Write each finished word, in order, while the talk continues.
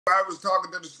I was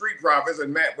talking to the Street Profits,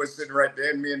 and Matt was sitting right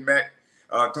there, and me and Matt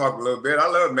talked a little bit. I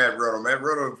love Matt Riddle. Matt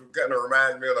Riddle kind of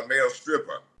reminds me of a male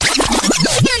stripper.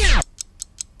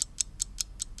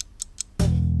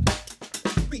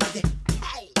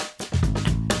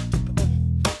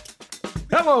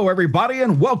 Hello, everybody,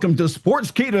 and welcome to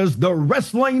Sportskeeda's The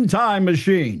Wrestling Time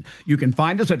Machine. You can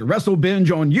find us at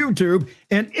WrestleBinge on YouTube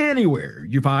and anywhere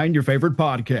you find your favorite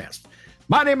podcast.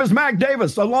 My name is Mac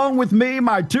Davis, along with me,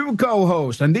 my two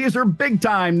co-hosts, and these are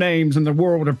big-time names in the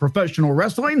world of professional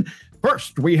wrestling.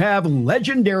 First, we have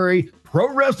legendary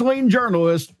pro wrestling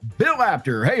journalist Bill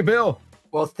Apter. Hey, Bill.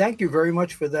 Well, thank you very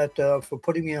much for that, for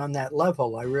putting me on that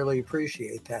level. I really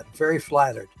appreciate that. Very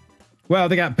flattered. Well,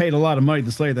 they got paid a lot of money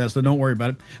to say that, so don't worry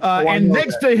about it. And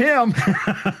next to him,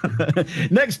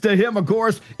 of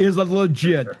course, is a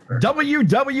legit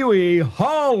WWE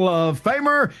Hall of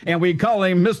Famer, and we call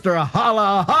him Mr.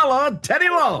 Holla Holla Teddy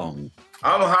Long.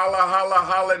 I'm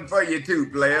hollering for you too,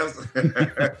 players.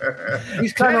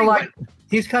 He's kind of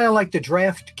like the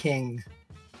draft king.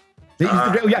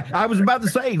 Yeah, I was about to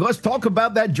say, let's talk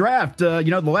about that draft. The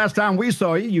last time we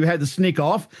saw you, you had to sneak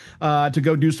off to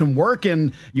go do some work,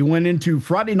 and you went into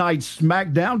Friday Night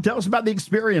SmackDown. Tell us about the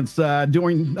experience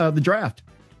during the draft.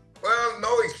 Well,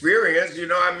 no experience.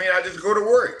 I just go to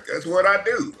work. That's what I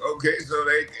do. Okay, so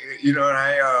and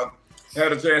I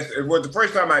had a chance. It was the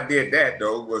first time I did that,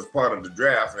 though, was part of the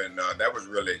draft, and that was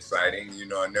really exciting.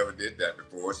 I never did that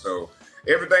before, so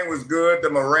everything was good. The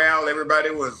morale, everybody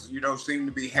was, seemed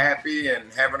to be happy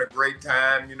and having a great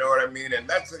time. You know what I mean? And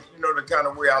that's, the kind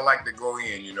of way I like to go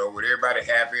in, with everybody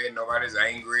happy and nobody's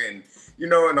angry. And,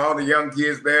 and all the young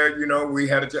kids there,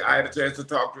 I had a chance to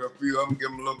talk to a few of them,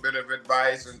 give them a little bit of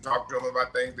advice and talk to them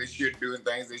about things they should do and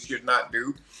things they should not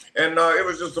do. And it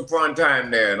was just a fun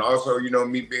time there. And also,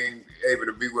 me being able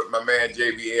to be with my man,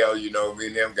 JBL, me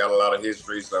and him got a lot of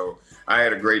history. So I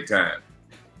had a great time.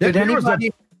 Did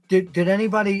anybody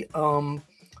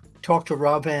talk to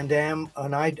Rob Van Dam?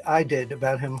 And I did,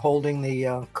 about him holding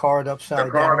the card upside down.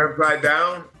 The card upside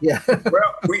down? Yeah.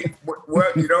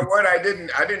 Well, you know what? I didn't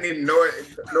even know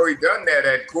he done that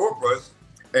at Corpus.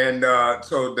 And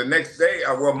so the next day,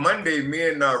 Monday, me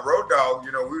and Road Dogg,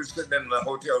 we were sitting in the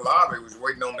hotel lobby, was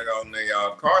waiting on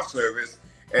the car service.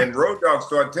 And Road Dogg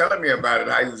started telling me about it.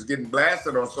 How he was getting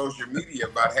blasted on social media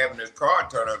about having his car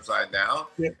turned upside down.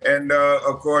 Yeah. And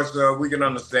of course, we can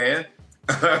understand.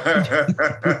 So I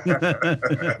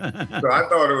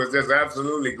thought it was just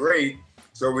absolutely great.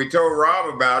 So we told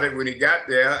Rob about it when he got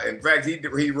there. In fact, he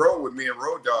rode with me and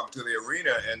Road Dogg to the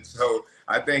arena. And so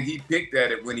I think he picked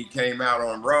at it when he came out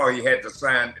on Raw. He had to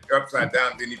sign upside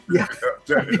down, then he flipped it up,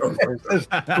 turned it over. It was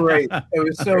great. It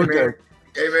was so good.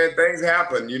 Hey, man, things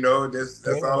happen,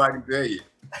 that's all I can tell you.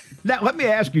 Now, let me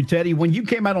ask you, Teddy, when you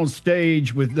came out on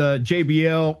stage with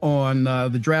JBL on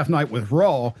the draft night with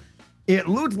Raw, it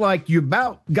looked like you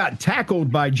about got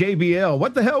tackled by JBL.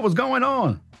 What the hell was going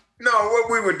on? No, what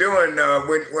we were doing,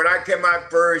 when I came out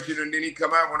first, and then he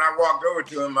come out, when I walked over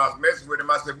to him, I was messing with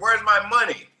him. I said, "Where's my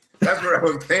money?" That's what I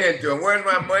was saying to him. "Where's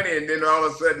my money?" And then all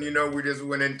of a sudden, we just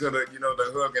went into the,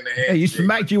 the hug and the hand. Hey, he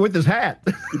smacked you with his hat.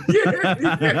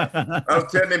 Yeah. I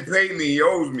was telling him, pay me, he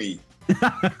owes me.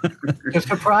 The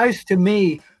surprise to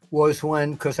me was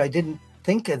because I didn't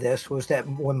think of this, was that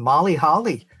when Molly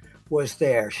Holly was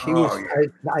there,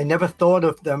 I never thought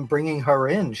of them bringing her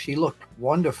in. She looked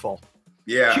wonderful.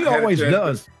 Yeah. She always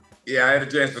does. Yeah, I had a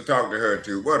chance to talk to her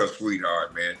too. What a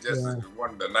sweetheart, man. Just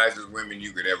one of the nicest women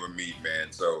you could ever meet,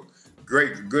 man. So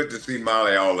good to see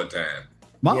Molly all the time.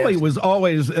 Molly was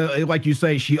always, like you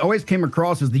say, she always came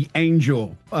across as the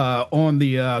angel on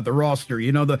the roster.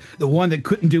 The one that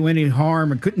couldn't do any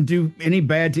harm or couldn't do any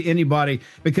bad to anybody,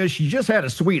 because she just had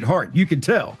a sweet heart. You could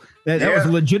tell that was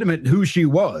legitimate who she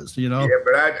was. Yeah,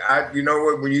 but I you know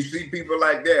what? When you see people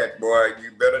like that, boy,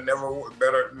 you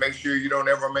better make sure you don't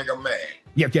ever make them mad.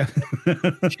 Yep.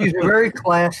 She's a very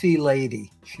classy lady.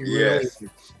 She really is.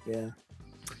 Yeah.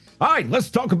 All right, let's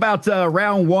talk about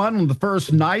round one on the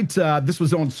first night. This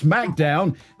was on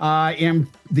SmackDown. And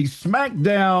the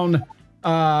SmackDown,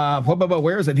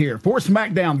 where is it here? For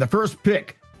SmackDown, the first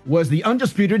pick was the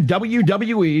undisputed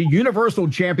WWE Universal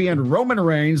Champion Roman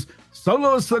Reigns,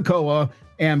 Solo Sikoa,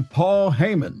 and Paul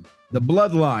Heyman, the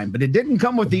Bloodline. But it didn't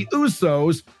come with the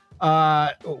Usos.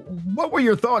 What were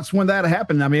your thoughts when that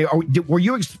happened? I mean, were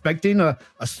you expecting a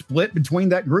split between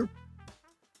that group?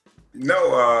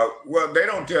 No, well, they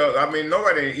don't tell. I mean,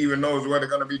 nobody even knows where they're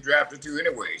going to be drafted to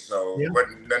anyway. So it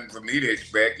wasn't nothing for me to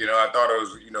expect. I thought it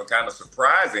was, kind of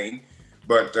surprising.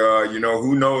 But,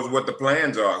 who knows what the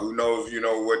plans are? Who knows,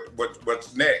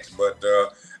 what's next? But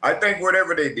I think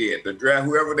whatever they did, the draft,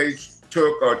 whoever they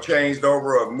took or changed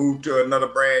over or moved to another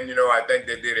brand, you know, I think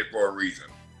they did it for a reason.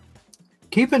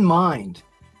 Keep in mind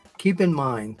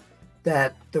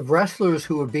that the wrestlers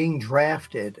who are being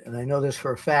drafted, and I know this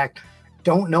for a fact,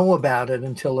 don't know about it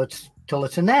until it's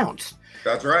announced.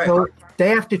 That's right. So they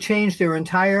have to change their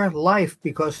entire life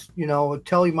because, you know,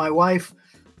 tell my wife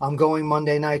I'm going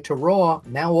Monday night to Raw.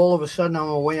 Now all of a sudden I'm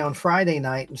away on Friday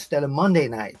night instead of Monday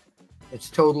night. It's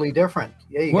totally different.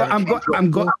 Yeah. Well,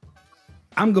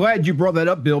 I'm glad you brought that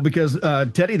up, Bill, because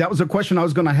Teddy, that was a question I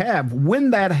was going to have.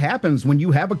 When that happens, when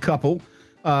you have a couple,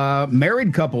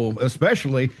 married couple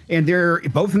especially, and they're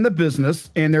both in the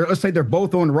business, and let's say they're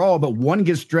both on Raw, but one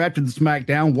gets drafted to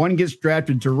SmackDown, one gets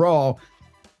drafted to Raw.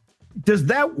 Does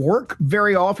that work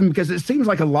very often? Because it seems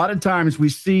like a lot of times we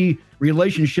see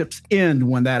relationships end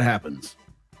when that happens.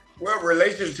 Well,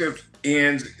 relationships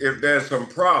ends if there's some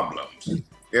problems.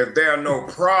 If there are no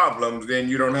problems, then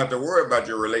you don't have to worry about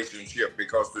your relationship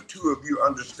because the two of you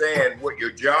understand what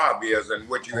your job is and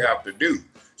what you have to do.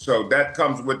 So that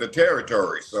comes with the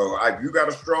territory. So if you got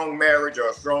a strong marriage or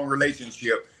a strong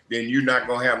relationship, then you're not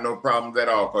going to have no problems at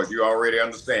all because you already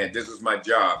understand this is my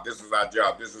job, this is our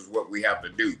job, this is what we have to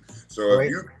do. So right.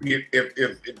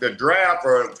 if the draft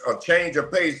or a change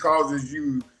of pace causes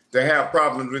you to have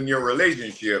problems in your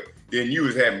relationship, then you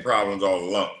was having problems all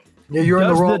along. Yeah, you're in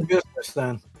the wrong business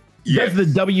then. Yes.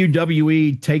 Does the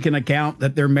WWE take into account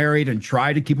that they're married and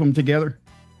try to keep them together?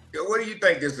 What do you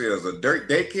think this is, a dirt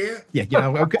daycare? Yeah,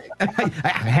 okay. I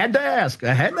had to ask.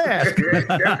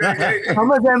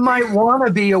 Some of them might want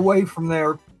to be away from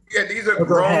their... Yeah, these are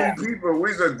grown people.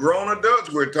 These are grown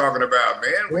adults we're talking about,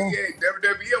 man. We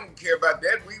WWE don't care about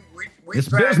that. We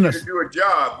signed you to do a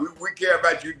job. We care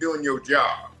about you doing your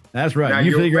job. That's right. Now,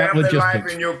 you your figure out family logistics.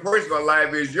 life and your personal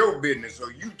life is your business, so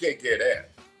you take care of that.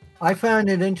 I found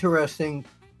it interesting,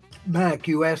 Mac,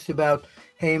 you asked about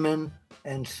Heyman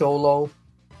and Solo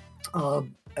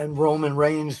and Roman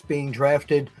Reigns being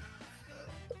drafted.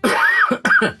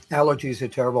 Allergies are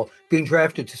terrible. Being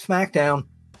drafted to SmackDown.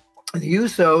 The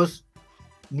Usos,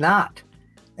 not.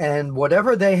 And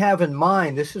whatever they have in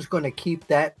mind, this is going to keep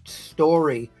that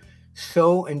story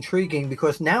so intriguing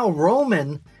because now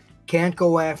Roman can't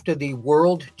go after the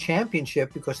World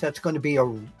Championship because that's going to be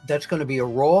a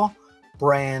Raw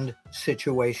brand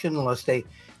situation unless they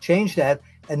change that.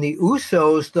 And the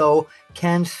Usos, though,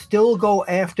 can still go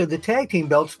after the tag team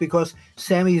belts because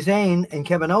Sami Zayn and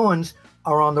Kevin Owens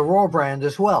are on the Raw brand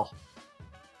as well.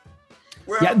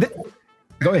 Well, yeah,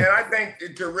 go ahead. And I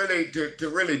think to really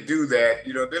do that,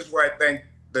 you know, this is why I think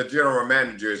the general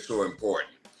manager is so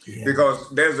important. Yeah. Because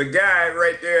there's a guy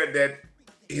right there that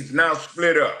is now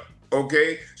split up.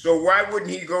 Okay, so why wouldn't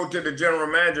he go to the general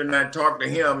manager and not talk to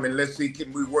him and let's see,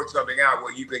 can we work something out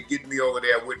where you can get me over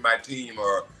there with my team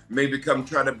or maybe come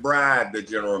try to bribe the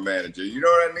general manager? You know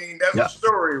what I mean? That's a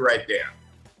story right there.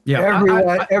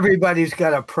 Yeah, everybody's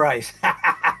got a price.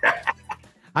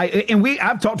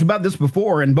 I've talked about this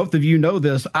before, and both of you know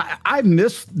this. I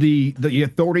miss the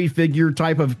authority figure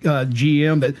type of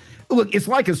GM that. Look, it's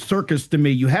like a circus to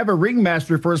me. You have a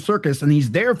ringmaster for a circus, and he's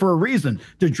there for a reason,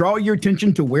 to draw your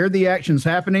attention to where the action's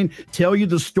happening, tell you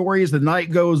the story as the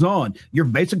night goes on. You're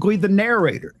basically the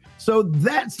narrator. So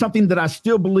that's something that I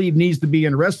still believe needs to be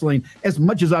in wrestling as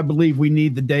much as I believe we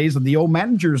need the days of the old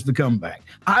managers to come back.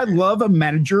 I love a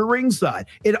manager ringside.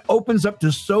 It opens up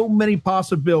to so many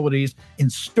possibilities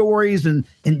and stories and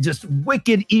just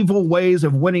wicked, evil ways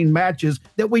of winning matches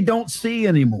that we don't see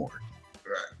anymore.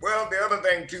 Right. Well, the other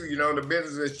thing too, you know, the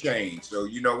business has changed. So,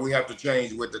 you know, we have to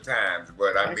change with the times.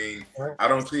 But I mean, I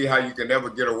don't see how you can ever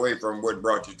get away from what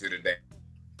brought you to the day.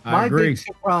 I agree. Big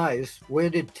surprise, where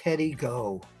did Teddy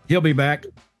go? He'll be back.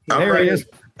 There he is.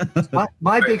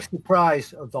 my big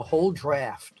surprise of the whole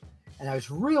draft, and I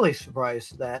was really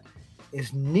surprised at that,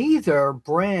 is neither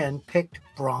brand picked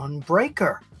Braun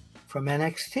Breaker from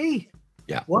NXT.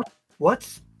 Yeah.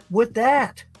 What's with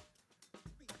that?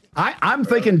 I'm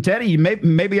thinking, Teddy,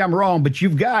 maybe I'm wrong, but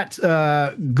you've got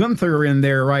Gunther in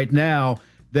there right now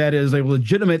that is a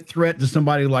legitimate threat to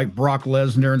somebody like Brock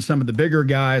Lesnar and some of the bigger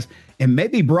guys, and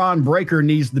maybe Braun Breaker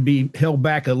needs to be held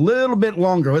back a little bit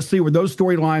longer. Let's see where those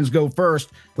storylines go first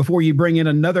before you bring in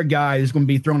another guy who's going to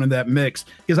be thrown in that mix,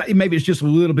 because maybe it's just a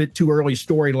little bit too early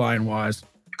storyline-wise.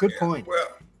 Good point.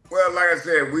 Well, like I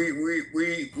said,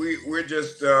 we're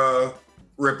just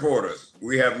reporters.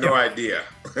 We have no idea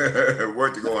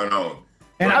what's going on.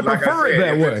 And I prefer it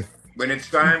that way. When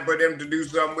it's time for them to do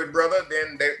something with brother,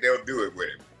 then they'll do it with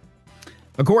him.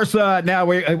 Of course, now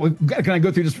we're going to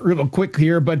go through this real quick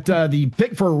here, but the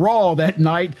pick for Raw that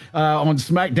night on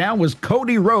SmackDown was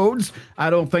Cody Rhodes. I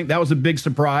don't think that was a big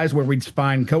surprise where we'd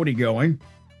find Cody going.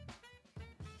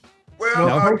 Well,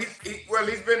 No.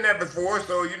 he's been there before,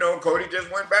 so you know, Cody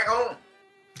just went back home.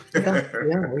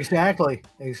 Yeah, exactly.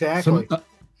 Some,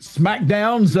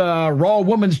 SmackDown's Raw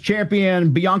Women's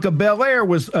Champion Bianca Belair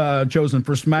was chosen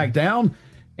for SmackDown,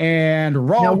 and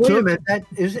Raw. Now wait a minute,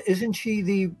 isn't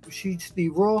she she's the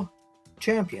Raw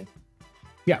champion?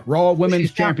 Yeah, Raw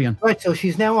Women's Champion. Right, so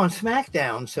she's now on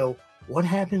SmackDown. So what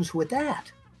happens with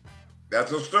that?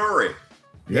 That's a story.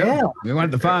 Yeah, we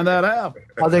wanted to find that out.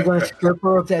 Are they going to strip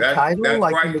her of that title? That's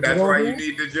like why, that's why you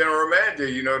need the general manager,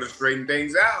 you know, to straighten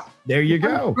things out. There you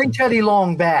go. Bring Teddy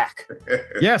Long back.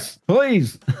 Yes,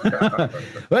 please.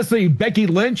 Let's see. Becky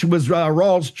Lynch was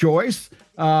Raw's choice.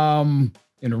 In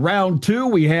round 2,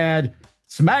 we had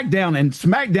SmackDown, and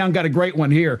SmackDown got a great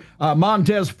one here.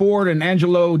 Montez Ford and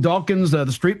Angelo Dawkins,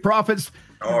 the Street Profits.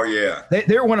 Oh, yeah.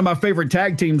 They're one of my favorite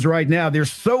tag teams right now. They're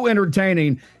so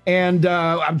entertaining. And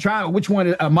I'm trying, which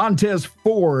one? Montez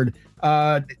Ford.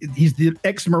 He's the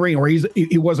ex-Marine, or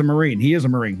he was a Marine. He is a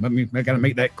Marine. I got to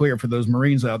make that clear for those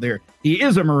Marines out there. He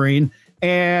is a Marine,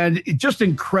 and just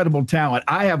incredible talent.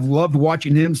 I have loved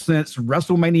watching him since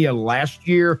WrestleMania last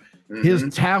year. Mm-hmm.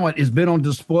 His talent has been on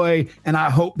display, and I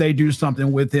hope they do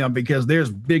something with him because there's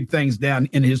big things down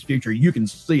in his future. You can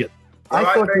see it. Well,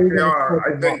 I think they are.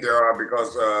 I think they are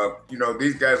because you know,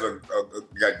 these guys are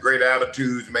got great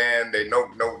attitudes, man. They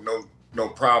no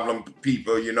problem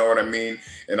people, you know what I mean?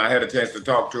 And I had a chance to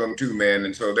talk to them too, man.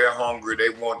 And so they're hungry, they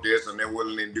want this, and they're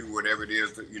willing to do whatever it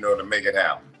is to, you know, to make it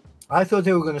happen. I thought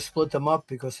they were going to split them up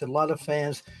because a lot of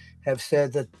fans have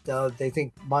said that they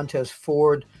think Montez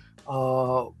Ford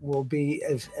will be,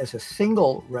 as a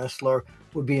single wrestler,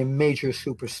 would be a major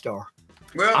superstar.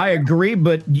 Well, I agree,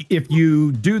 but if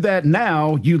you do that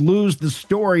now, you lose the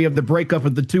story of the breakup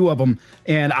of the two of them,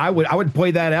 and I would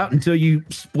play that out until you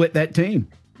split that team.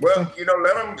 Well, you know,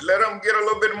 let them get a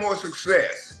little bit more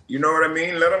success. You know what I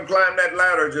mean? Let them climb that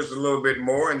ladder just a little bit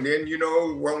more, and then, you know,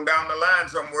 on down the line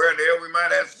somewhere there, we might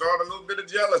have to start a little bit of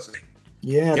jealousy.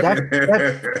 Yeah, that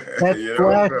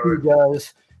splash he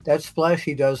does. That splash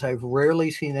he does. I've rarely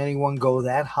seen anyone go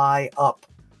that high up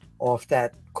off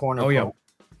that corner. Oh yeah.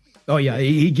 Oh yeah,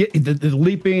 he get the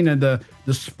leaping and the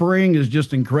spring is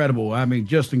just incredible. I mean,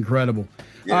 just incredible.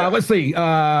 Yeah. Let's see.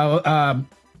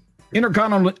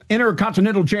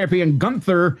 Intercontinental Champion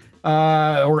Gunther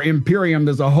or Imperium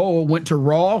as a whole went to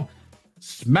Raw.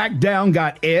 SmackDown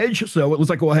got Edge, so it looks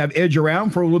like we'll have Edge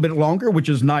around for a little bit longer, which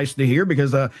is nice to hear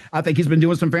because I think he's been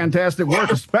doing some fantastic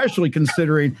work, especially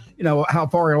considering, you know, how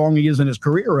far along he is in his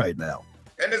career right now.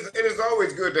 And it is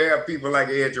always good to have people like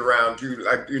Edge around too,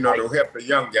 like, you know, to help the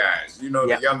young guys, you know,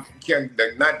 the young,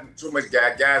 not so much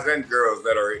guys and girls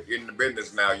that are in the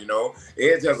business now, you know.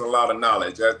 Edge has a lot of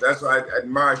knowledge. That's why I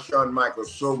admire Shawn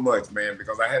Michaels so much, man,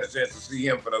 because I had a chance to see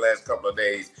him for the last couple of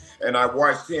days. And I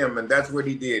watched him, and that's what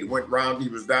he did. Went round, he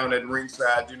was down at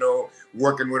ringside, you know,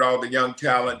 working with all the young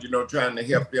talent, you know, trying to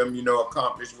help them, you know,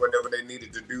 accomplish whatever they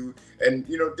needed to do. And,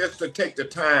 you know, just to take the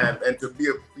time and to be,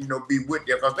 you know, be with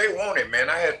them, because they want it, man.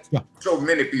 I had so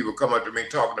many people come up to me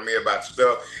talking to me about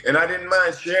stuff, and I didn't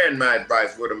mind sharing my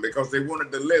advice with them because they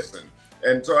wanted to listen.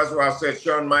 And so that's why I said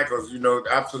Shawn Michaels, you know,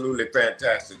 absolutely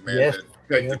fantastic, man. Yes. To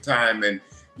take the time and,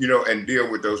 you know, and deal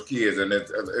with those kids. And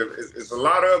it's a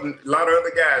lot of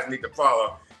other guys need to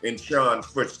follow in Shawn's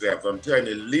footsteps. I'm telling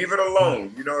you, leave it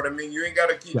alone. You know what I mean? You ain't got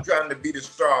to keep trying to be the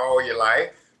star all your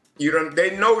life.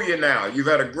 They know you now. You've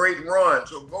had a great run.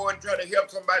 So go and try to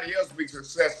help somebody else be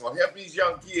successful. Help these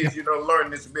young kids, you know, learn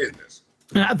this business.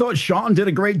 And I thought Shawn did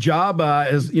a great job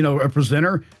as, you know, a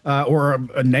presenter or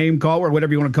a name caller,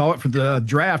 whatever you want to call it, for the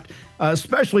draft,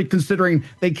 especially considering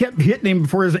they kept hitting him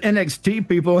for his NXT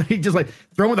people. He just like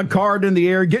throwing the card in the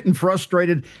air, getting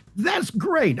frustrated. That's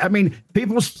great. I mean,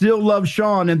 people still love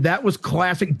Shawn, and that was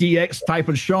classic DX type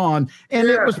of Shawn, and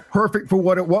it was perfect for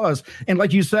what it was. And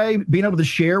like you say, being able to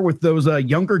share with those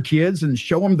younger kids and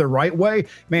show them the right way,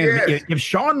 man, if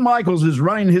Shawn Michaels is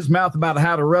running his mouth about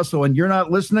how to wrestle and you're not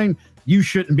listening, you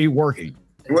shouldn't be working.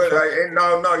 Well,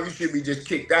 no, you should be just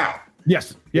kicked out.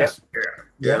 Yes.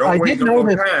 Don't waste no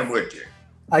more time with you.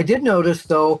 I did notice,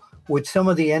 though, with some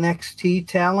of the NXT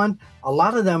talent, a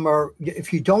lot of them are,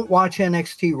 if you don't watch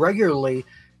NXT regularly,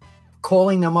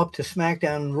 calling them up to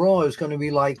SmackDown and Raw is going to be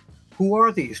like, who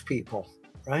are these people,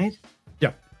 right?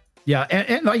 Yeah.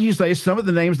 And like you say, some of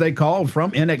the names they called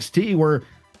from NXT were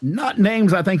not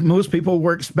names I think most people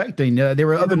were expecting. There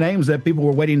were other names that people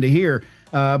were waiting to hear.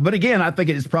 But again, I think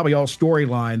it's probably all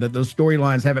storyline, that those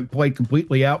storylines haven't played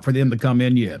completely out for them to come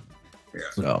in yet.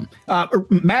 So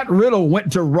Matt Riddle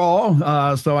went to Raw.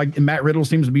 Matt Riddle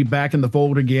seems to be back in the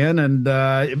fold again. And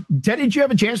Teddy, did you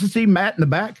have a chance to see Matt in the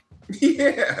back?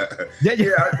 Yeah.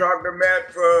 I talked to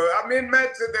Matt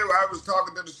Matt said that I was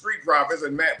talking to the Street Profits,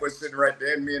 and Matt was sitting right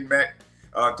there, and me and Matt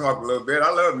talked a little bit.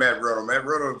 I love Matt Riddle. Matt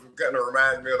Riddle kind of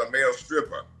reminds me of a male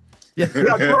stripper. Yeah,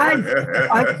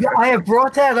 I have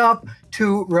brought that up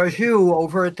to Raju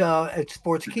over at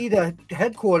Sportskeeda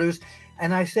headquarters,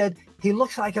 and I said he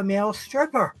looks like a male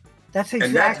stripper. That's exactly.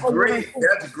 And that's great.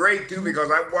 That's great too,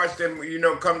 because I watched him,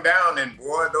 come down, and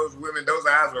boy, those women, those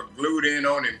eyes were glued in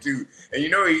on him too. And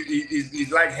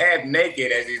he's like half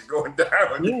naked as he's going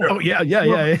down. Yeah. Oh yeah.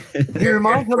 He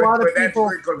reminds a lot of people.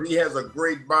 That's because he has a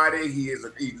great body. He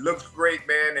looks great,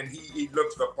 man, and he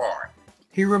looks the part.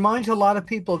 He reminds a lot of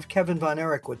people of Kevin Von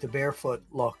Erich with the barefoot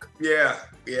look. Yeah.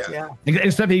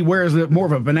 Except he wears more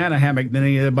of a banana hammock than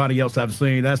anybody else I've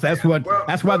seen. That's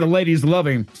why the ladies love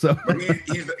him. So but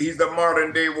he's the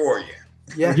modern day warrior.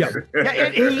 Yeah.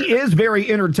 And he is very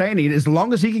entertaining as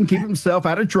long as he can keep himself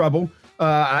out of trouble.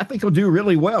 I think he'll do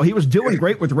really well. He was doing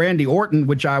great with Randy Orton,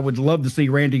 which I would love to see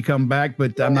Randy come back,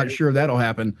 but I'm not sure that'll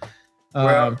happen.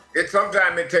 Well,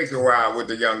 sometimes it takes a while with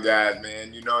the young guys,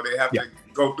 man. They have to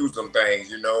go through some things,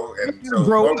 and so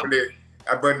hopefully.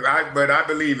 But I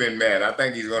believe in Matt. I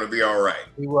think he's going to be all right.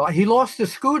 Well, he lost the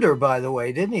scooter, by the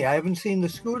way, didn't he? I haven't seen the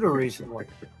scooter recently.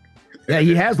 Yeah,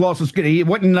 he has lost the scooter. He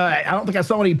wasn't. I don't think I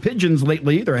saw any pigeons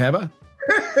lately either, have I?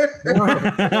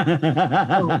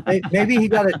 No, maybe he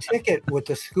got a ticket with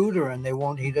the scooter, and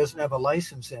he doesn't have a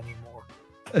license anymore.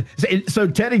 So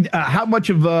Teddy, how much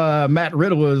of Matt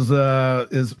Riddle is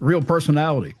real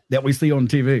personality that we see on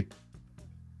TV?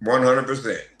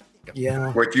 100%.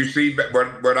 Yeah. What you see,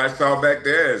 what I saw back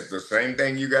there is the same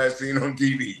thing you guys seen on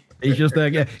TV. He's just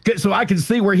that guy. So I can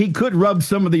see where he could rub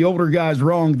some of the older guys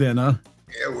wrong then, huh?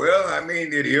 Yeah, well, I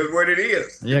mean, it is what it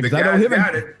is. Yeah, if the guy's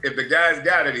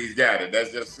got it, he's got it.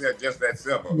 That's just that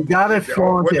simple. You got it.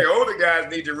 What the older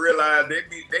guys need to realize, they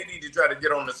need to try to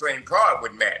get on the same card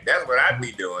with Matt. That's what I'd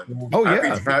be doing. Oh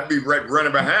yeah, I'd be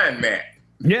running behind Matt.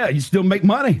 Yeah, you still make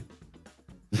money.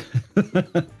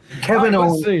 Kevin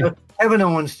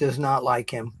Owens does not like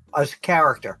him as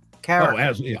character.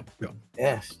 Oh, yeah.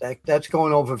 Yes, that's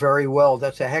going over very well.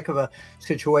 That's a heck of a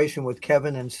situation with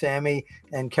Kevin and Sammy,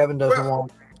 and Kevin doesn't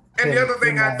want. And the other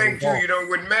thing I think too,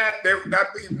 with Matt,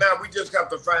 now we just have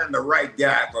to find the right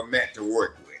guy for Matt to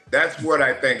work with. That's what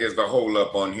I think is the hold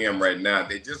up on him right now.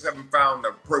 They just haven't found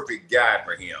the perfect guy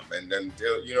for him. And then,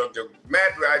 to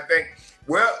Matt, I think,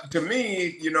 well, to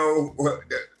me,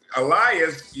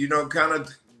 Elias, kind of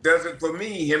does it for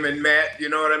me, him and Matt, you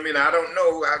know what I mean? I don't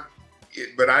know,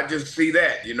 but I just see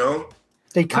that,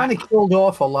 They kind of killed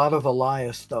off a lot of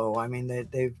Elias, though. I mean,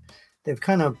 they've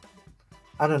kind of,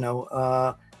 I don't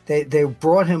know, they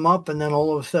brought him up, and then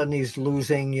all of a sudden he's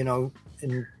losing,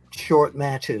 in short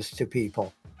matches to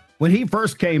people. When he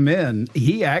first came in,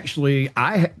 he actually,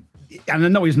 and I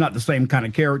know he's not the same kind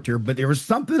of character, but there was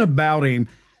something about him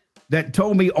that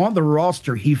told me on the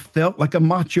roster he felt like a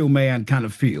Macho Man kind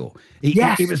of feel. He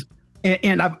was,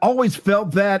 and I've always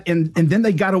felt that, and then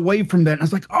they got away from that. And I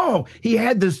was like, oh, he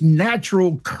had this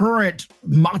natural, current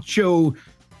macho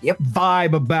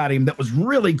vibe about him that was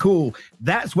really cool.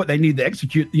 That's what they need to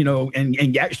execute,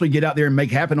 and actually get out there and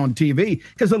make happen on TV.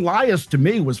 Because Elias, to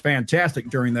me, was fantastic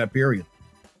during that period.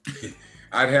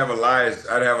 I'd have Elias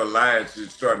to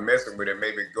start messing with him.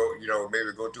 Maybe go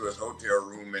to his hotel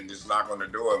room and just knock on the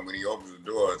door. And when he opens the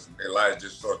door, Elias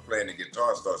just starts playing the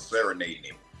guitar, starts serenading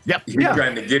him. Yep. He's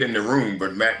trying to get in the room,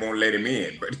 but Matt won't let him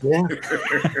in. But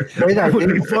that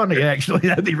would be funny, actually.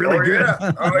 That'd be really good.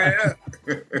 Yeah.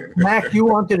 Mac, you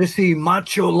wanted to see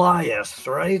Macho Elias,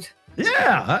 right?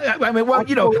 Yeah, I mean, well, I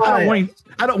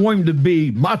don't want him to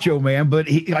be Macho Man, but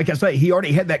like I say, he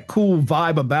already had that cool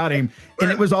vibe about him, and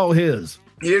it was all his.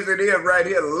 Here's it is right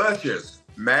here, luscious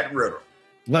Matt Riddle.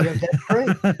 Yeah, that's great.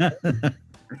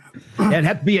 It'd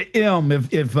have to be an M if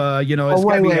it's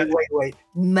wait.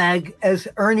 As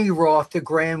Ernie Roth, the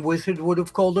Grand Wizard, would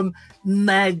have called him,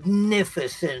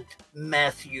 Magnificent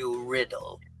Matthew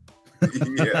Riddle.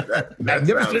 Yeah,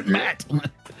 Magnificent Matt.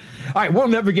 All right, we'll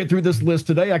never get through this list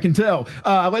today, I can tell.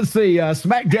 Let's see.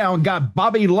 SmackDown got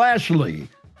Bobby Lashley.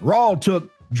 Raw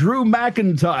took Drew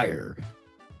McIntyre.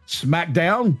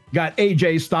 SmackDown got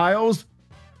AJ Styles.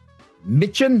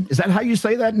 Michin, is that how you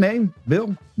say that name,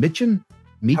 Bill? Michin?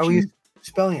 How are you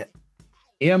spelling it?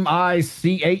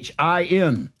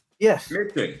 Michin. Yes.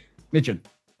 Michin.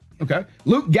 Okay.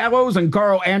 Luke Gallows and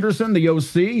Carl Anderson, the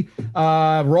OC.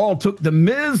 Raw took The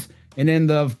Miz. And in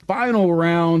the final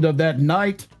round of that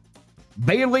night,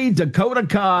 Bayley, Dakota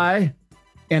Kai,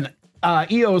 and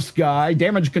Io Sky,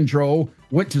 Damage Control,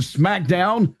 went to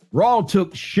SmackDown. Raw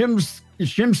took Shinsuke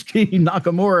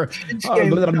Nakamura.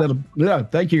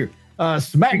 Thank you.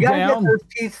 SmackDown. You gotta get those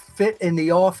teeth fit in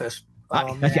the office.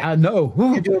 I know.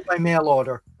 You do it by mail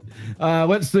order.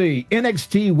 Let's see.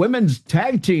 NXT Women's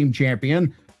Tag Team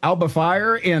Champion Alba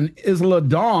Fire and Isla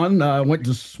Dawn went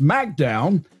to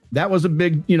SmackDown. That was a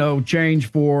big, change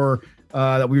for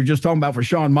that we were just talking about for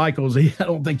Shawn Michaels. I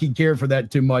don't think he cared for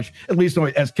that too much, at least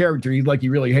as character. He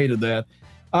really hated that.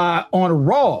 On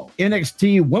Raw,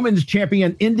 NXT Women's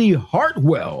Champion Indy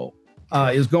Hartwell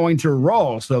is going to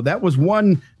Raw. So that was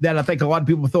one that I think a lot of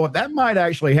people thought that might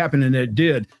actually happen, and it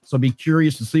did. So be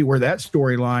curious to see where that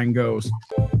storyline goes.